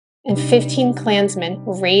and 15 Klansmen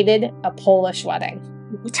raided a Polish wedding.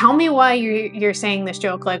 Tell me why you're saying this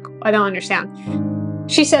joke, like, I don't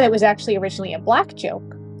understand. She said it was actually originally a black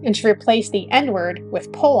joke, and she replaced the N-word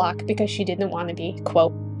with Polak because she didn't want to be,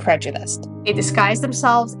 quote, prejudiced. They disguised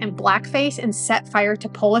themselves in blackface and set fire to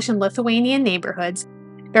Polish and Lithuanian neighborhoods.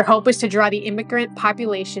 Their hope was to draw the immigrant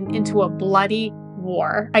population into a bloody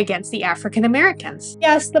war against the African Americans.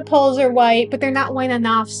 Yes, the Poles are white, but they're not white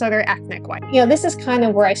enough, so they're ethnic white. You know, this is kind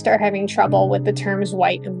of where I start having trouble with the terms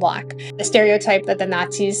white and black. The stereotype that the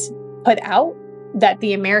Nazis put out, that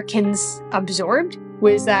the Americans absorbed,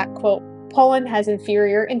 was that, quote, Poland has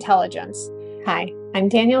inferior intelligence. Hi, I'm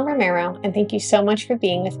Danielle Romero, and thank you so much for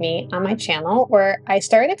being with me on my channel, where I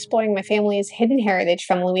started exploring my family's hidden heritage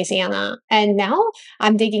from Louisiana. And now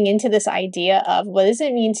I'm digging into this idea of what does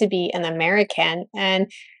it mean to be an American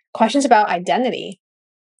and questions about identity.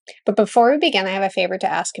 But before we begin, I have a favor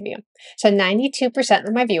to ask of you. So 92%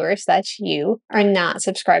 of my viewers, that's you, are not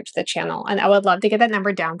subscribed to the channel, and I would love to get that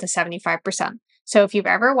number down to 75%. So if you've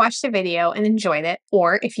ever watched a video and enjoyed it,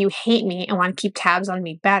 or if you hate me and want to keep tabs on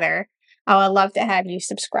me better, I would love to have you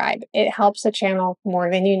subscribe. It helps the channel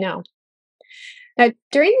more than you know. Now,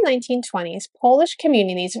 during the 1920s, Polish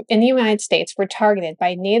communities in the United States were targeted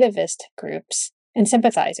by nativist groups and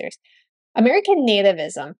sympathizers. American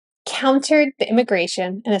nativism countered the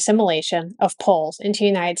immigration and assimilation of Poles into the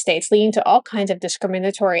United States, leading to all kinds of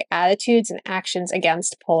discriminatory attitudes and actions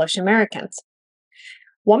against Polish Americans.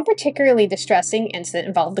 One particularly distressing incident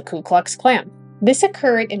involved the Ku Klux Klan. This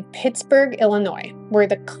occurred in Pittsburgh, Illinois, where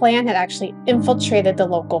the Klan had actually infiltrated the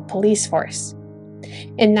local police force.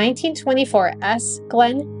 In 1924, S.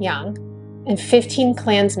 Glenn Young and 15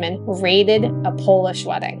 Klansmen raided a Polish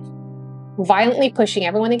wedding, violently pushing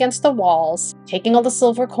everyone against the walls, taking all the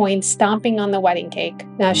silver coins, stomping on the wedding cake.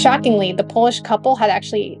 Now, shockingly, the Polish couple had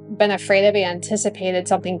actually been afraid of it, anticipated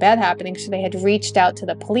something bad happening, so they had reached out to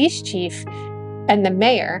the police chief and the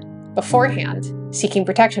mayor beforehand, seeking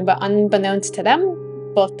protection, but unbeknownst to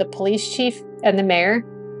them, both the police chief and the mayor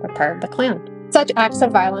were part of the Klan. Such acts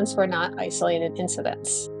of violence were not isolated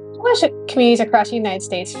incidents. Polish communities across the United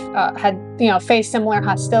States had, faced similar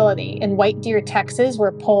hostility. In White Deer, Texas,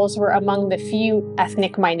 where Poles were among the few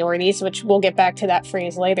ethnic minorities, which we'll get back to that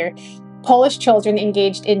phrase later, Polish children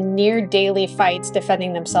engaged in near-daily fights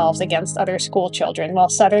defending themselves against other school children, while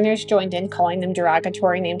Southerners joined in, calling them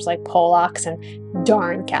derogatory names like Polacks and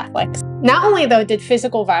darn Catholics. Not only, though, did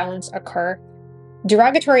physical violence occur,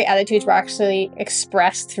 derogatory attitudes were actually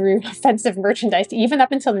expressed through offensive merchandise, even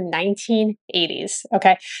up until the 1980s,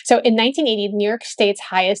 okay? So in 1980, New York State's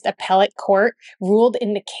highest appellate court ruled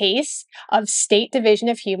in the case of State Division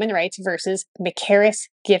of Human Rights versus McCarris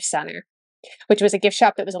Gift Center, which was a gift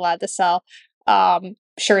shop that was allowed to sell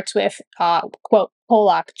shirts with, quote,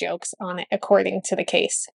 Polak jokes on it, according to the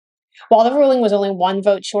case. While the ruling was only one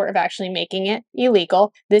vote short of actually making it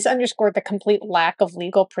illegal, this underscored the complete lack of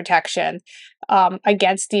legal protection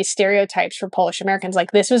against these stereotypes for Polish Americans. Like,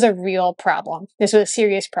 this was a real problem. This was a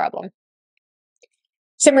serious problem.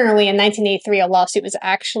 Similarly, in 1983, a lawsuit was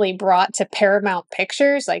actually brought to Paramount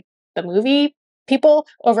Pictures, like the movie people,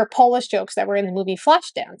 over Polish jokes that were in the movie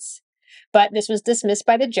Flashdance. But this was dismissed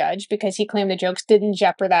by the judge because he claimed the jokes didn't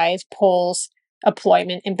jeopardize Poles'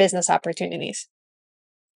 employment and business opportunities.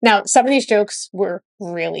 Now, some of these jokes were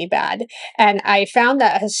really bad, and I found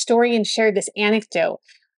that a historian shared this anecdote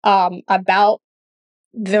about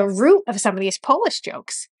the root of some of these Polish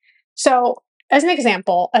jokes. So, as an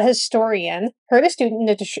example, a historian heard a student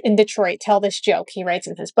in Detroit tell this joke he writes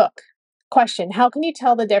in his book. Question: how can you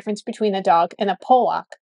tell the difference between a dog and a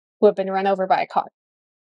Polak who have been run over by a car?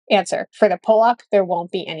 Answer: for the Polak, there won't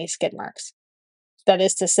be any skid marks. That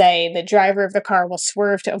is to say, the driver of the car will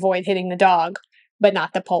swerve to avoid hitting the dog, but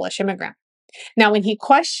not the Polish immigrant. Now, when he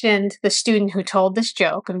questioned the student who told this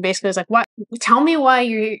joke, and basically was like, "What? Tell me why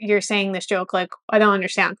you're saying this joke, like, I don't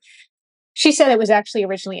understand." She said it was actually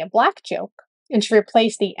originally a black joke, and she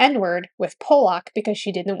replaced the N-word with Polak because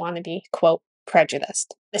she didn't want to be, quote,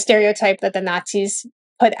 prejudiced. The stereotype that the Nazis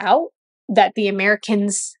put out, that the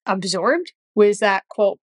Americans absorbed, was that,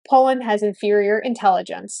 quote, Poland has inferior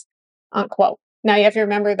intelligence, unquote. Now, you have to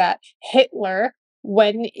remember that Hitler,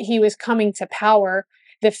 when he was coming to power,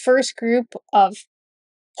 the first group of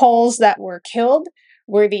Poles that were killed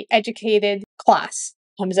were the educated class.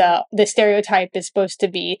 Comes out, the stereotype is supposed to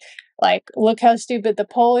be like, look how stupid the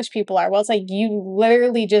Polish people are. Well, it's like, you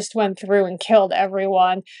literally just went through and killed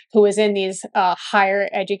everyone who was in these higher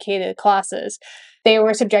educated classes. They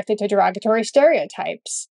were subjected to derogatory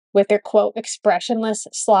stereotypes with their, quote, expressionless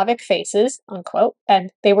Slavic faces, unquote,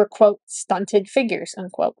 and they were, quote, stunted figures,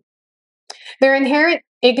 unquote. Their inherent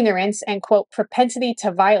ignorance and, quote, propensity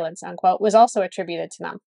to violence, unquote, was also attributed to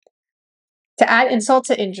them. To add insult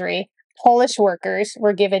to injury, Polish workers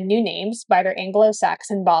were given new names by their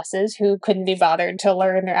Anglo-Saxon bosses who couldn't be bothered to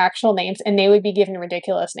learn their actual names, and they would be given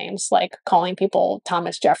ridiculous names like calling people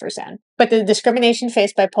Thomas Jefferson. But the discrimination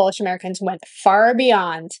faced by Polish Americans went far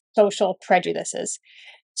beyond social prejudices.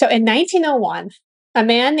 So in 1901, a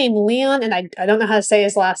man named Leon, and I don't know how to say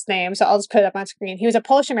his last name, so I'll just put it up on screen. He was a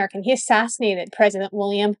Polish American. He assassinated President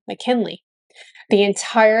William McKinley. The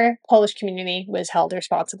entire Polish community was held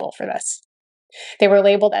responsible for this. They were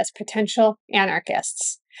labeled as potential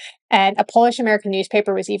anarchists. And a Polish American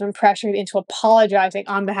newspaper was even pressured into apologizing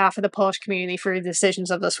on behalf of the Polish community for the decisions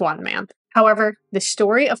of this one man. However, the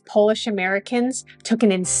story of Polish Americans took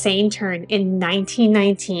an insane turn in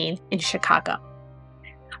 1919 in Chicago.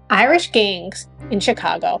 Irish gangs in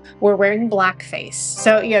Chicago were wearing blackface.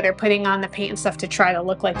 So, they're putting on the paint and stuff to try to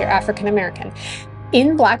look like they're African American.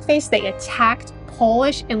 In blackface, they attacked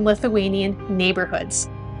Polish and Lithuanian neighborhoods.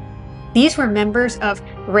 These were members of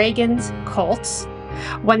Reagan's cults,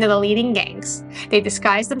 one of the leading gangs. They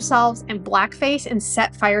disguised themselves in blackface and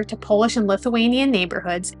set fire to Polish and Lithuanian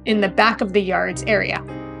neighborhoods in the back of the yards area.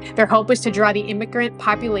 Their hope was to draw the immigrant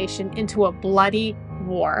population into a bloody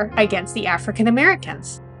war against the African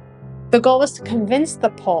Americans. The goal was to convince the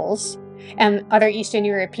Poles and other Eastern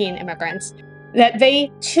European immigrants that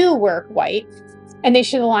they too were white and they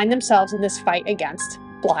should align themselves in this fight against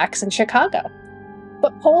blacks in Chicago.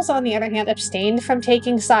 But Poles, on the other hand, abstained from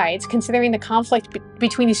taking sides, considering the conflict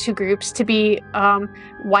between these two groups to be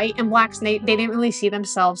white and blacks, and they didn't really see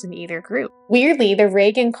themselves in either group. Weirdly, the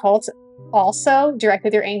Reagan cults also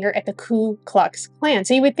directed their anger at the Ku Klux Klan.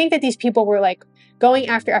 So you would think that these people were like going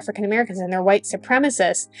after African Americans and they're white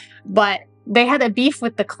supremacists, but they had a beef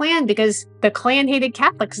with the Klan because the Klan hated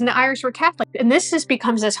Catholics and the Irish were Catholic. And this just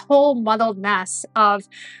becomes this whole muddled mess of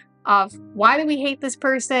why do we hate this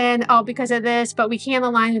person? Oh, because of this, but we can't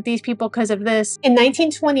align with these people because of this. In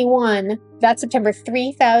 1921, that September,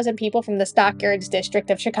 3,000 people from the Stockyards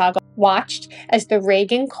district of Chicago watched as the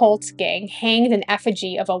Reagan Colts gang hanged an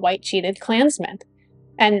effigy of a white cheated Klansman.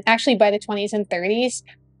 And actually by the 20s and 30s,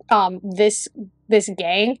 this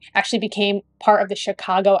gang actually became part of the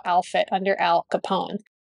Chicago outfit under Al Capone.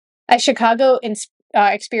 As Chicago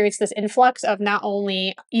experienced this influx of not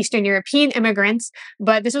only Eastern European immigrants,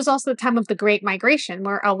 but this was also the time of the Great Migration,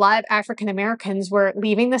 where a lot of African Americans were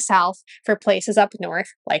leaving the South for places up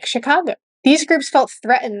north, like Chicago. These groups felt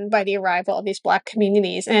threatened by the arrival of these Black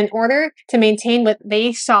communities, and in order to maintain what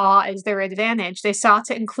they saw as their advantage, they sought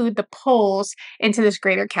to include the Poles into this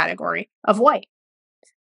greater category of white.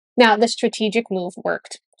 Now, the strategic move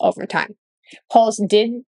worked over time. Poles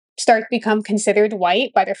did start to become considered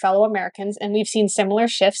white by their fellow Americans, and we've seen similar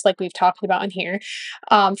shifts like we've talked about in here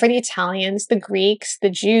for the Italians, the Greeks, the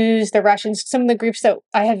Jews, the Russians, some of the groups that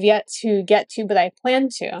I have yet to get to, but I plan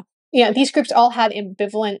to. These groups all had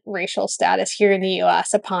ambivalent racial status here in the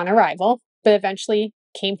U.S. upon arrival, but eventually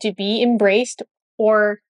came to be embraced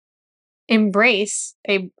or embrace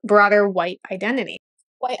a broader white identity.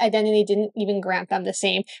 White identity didn't even grant them the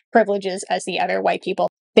same privileges as the other white people.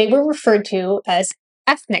 They were referred to as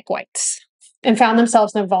ethnic whites and found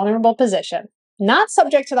themselves in a vulnerable position, not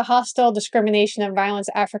subject to the hostile discrimination and violence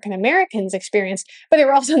African Americans experienced, but they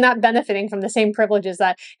were also not benefiting from the same privileges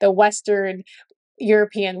that the Western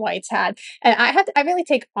European whites had. And I really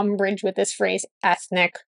take umbrage with this phrase,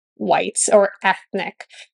 ethnic whites or ethnic.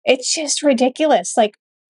 It's just ridiculous. Like,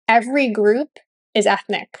 every group is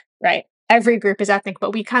ethnic, right? Every group is ethnic,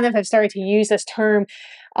 but we kind of have started to use this term.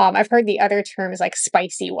 I've heard the other term is like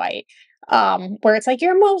spicy white, where it's like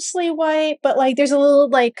you're mostly white, but like there's a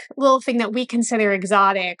little thing that we consider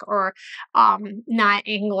exotic or not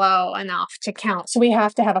Anglo enough to count. So we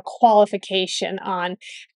have to have a qualification on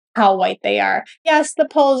how white they are. Yes, the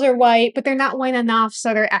Poles are white, but they're not white enough,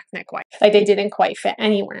 so they're ethnic white. Like, they didn't quite fit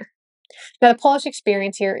anywhere. Now, the Polish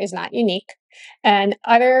experience here is not unique, and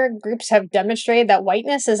other groups have demonstrated that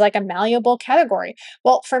whiteness is like a malleable category.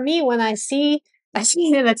 Well, for me, when I see that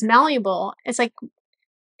it's malleable, it's like,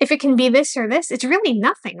 if it can be this or this, it's really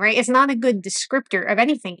nothing, right? It's not a good descriptor of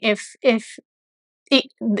anything if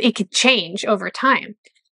it could change over time.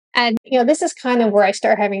 And, this is kind of where I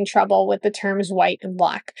start having trouble with the terms white and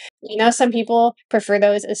Black. Some people prefer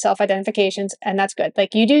those as self-identifications, and that's good.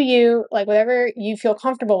 Like, you do you, like whatever you feel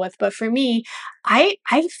comfortable with. But for me, I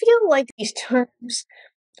feel like these terms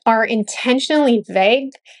are intentionally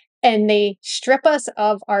vague, and they strip us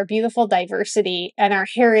of our beautiful diversity and our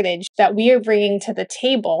heritage that we are bringing to the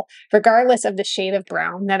table, regardless of the shade of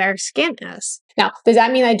brown that our skin is. Now, does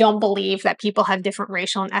that mean I don't believe that people have different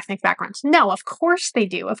racial and ethnic backgrounds? No, of course they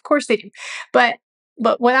do. Of course they do. But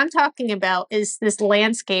But what I'm talking about is this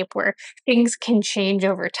landscape where things can change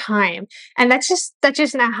over time. And that's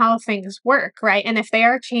just not how things work, right? And if they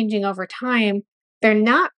are changing over time, they're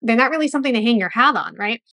not really something to hang your hat on,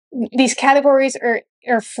 right? These categories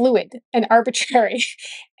are fluid and arbitrary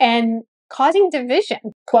and causing division.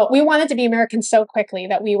 Quote, we wanted to be Americans so quickly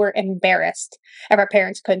that we were embarrassed if our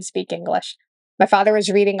parents couldn't speak English. My father was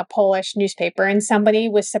reading a Polish newspaper and somebody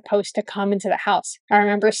was supposed to come into the house. I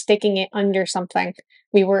remember sticking it under something.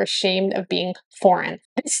 We were ashamed of being foreign.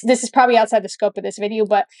 This is probably outside the scope of this video,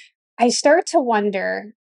 but I start to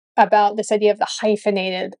wonder about this idea of the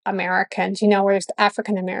hyphenated Americans, where there's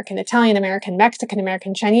African American, Italian American, Mexican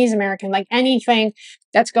American, Chinese American, like anything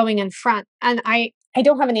that's going in front. And I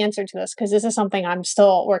don't have an answer to this because this is something I'm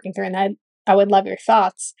still working through, and I would love your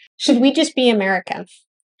thoughts. Should we just be American?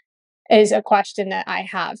 Is a question that I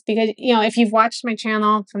have because, if you've watched my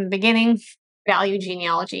channel from the beginning, I value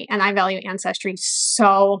genealogy and I value ancestry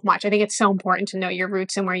so much. I think it's so important to know your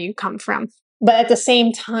roots and where you come from. But at the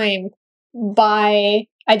same time, by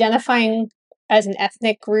identifying as an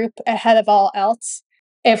ethnic group ahead of all else,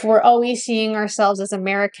 if we're always seeing ourselves as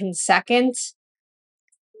American second,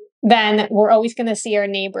 then we're always going to see our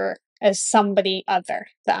neighbor as somebody other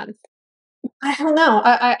than. I don't know.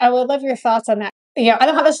 I would love your thoughts on that. I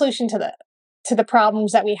don't have a solution to the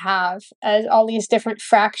problems that we have as all these different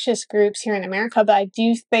fractious groups here in America, but I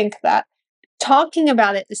do think that talking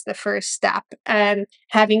about it is the first step, and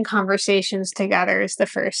having conversations together is the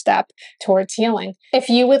first step towards healing. If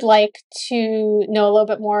you would like to know a little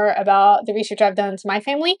bit more about the research I've done into my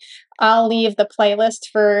family, I'll leave the playlist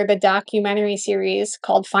for the documentary series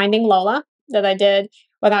called Finding Lola that I did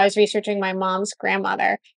when I was researching my mom's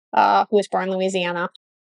grandmother, who was born in Louisiana.